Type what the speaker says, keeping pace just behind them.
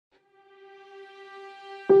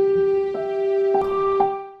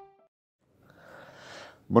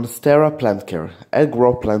Monstera plant care at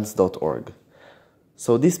growplants.org.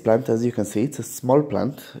 So this plant, as you can see, it's a small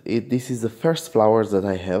plant. This is the first flowers that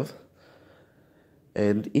I have.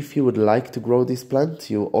 And if you would like to grow this plant,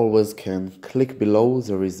 you always can click below.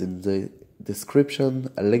 There is in the description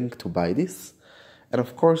a link to buy this. And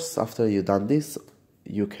of course, after you've done this,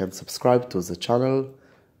 you can subscribe to the channel.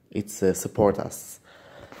 It's support us.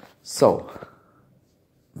 So,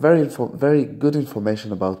 very good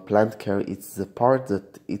information about plant care. It's the part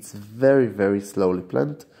that it's very slowly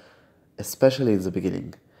plant, especially in the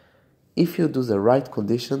beginning. If you do the right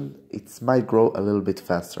condition, it might grow a little bit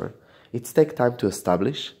faster. It takes time to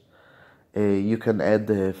establish. You can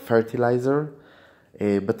add fertilizer,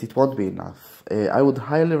 but it won't be enough. I would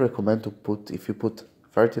highly recommend to put, if you put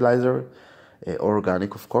fertilizer,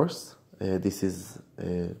 organic of course. This is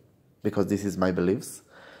because this is my beliefs.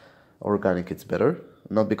 Organic it's better,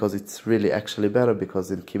 not because it's really actually better, because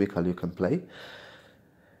in chemical you can play.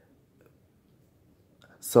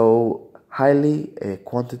 So highly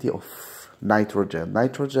quantity of nitrogen.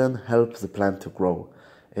 Nitrogen helps the plant to grow.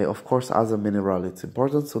 Of course, as a mineral, it's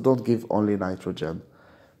important, so don't give only nitrogen.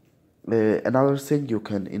 Another thing, you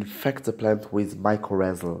can infect the plant with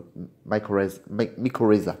mycorrhiza.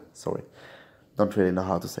 Sorry, don't really know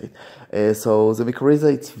how to say it. So the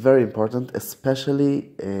mycorrhiza, it's very important,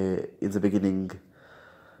 especially in the beginning.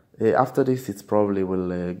 After this, it probably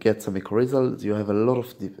will get some mycorrhizal. You have a lot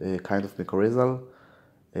of kind of mycorrhizal.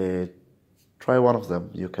 Try one of them.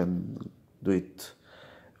 You can do it.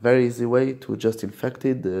 Very easy way to just infect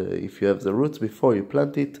it. If you have the roots before you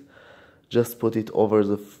plant it, just put it over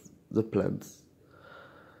the plants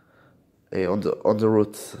on the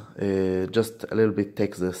roots. Just a little bit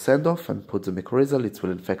take the sand off and put the mycorrhizal. It will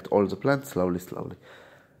infect all the plants slowly.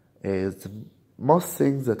 The most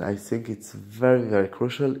things that I think it's very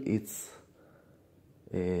crucial. It's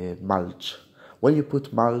mulch. When you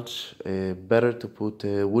put mulch, better to put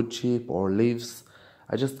wood chip or leaves.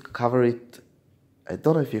 I just cover it. I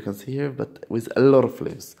don't know if you can see here, but with a lot of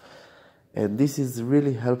leaves. And this is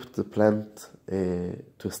really helped the plant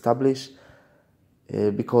to establish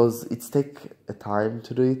because it takes a time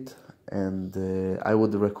to do it. And I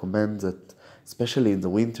would recommend that, especially in the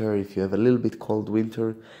winter, if you have a little bit cold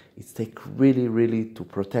winter, it takes really to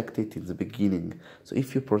protect it in the beginning. So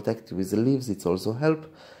if you protect it with the leaves, it's also help.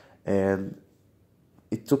 And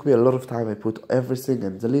it took me a lot of time. I put everything,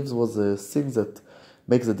 and the leaves was a thing that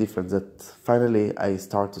makes a difference. That finally I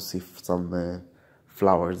start to see some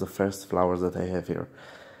flowers, the first flowers that I have here.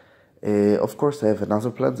 Of course I have another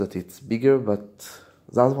plant that it's bigger, but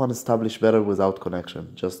that one established better without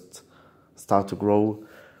connection, just start to grow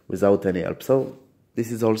without any help. So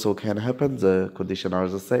this is also can happen, the conditions are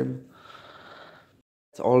the same.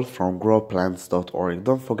 It's all from growplants.org.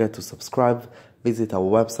 Don't forget to subscribe, visit our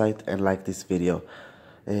website and like this video.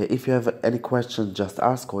 If you have any questions, just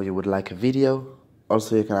ask, or you would like a video,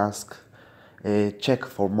 also you can ask. Check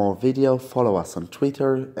for more video, follow us on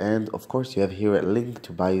Twitter, and of course you have here a link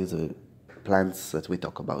to buy the plants that we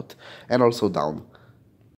talk about, and also down.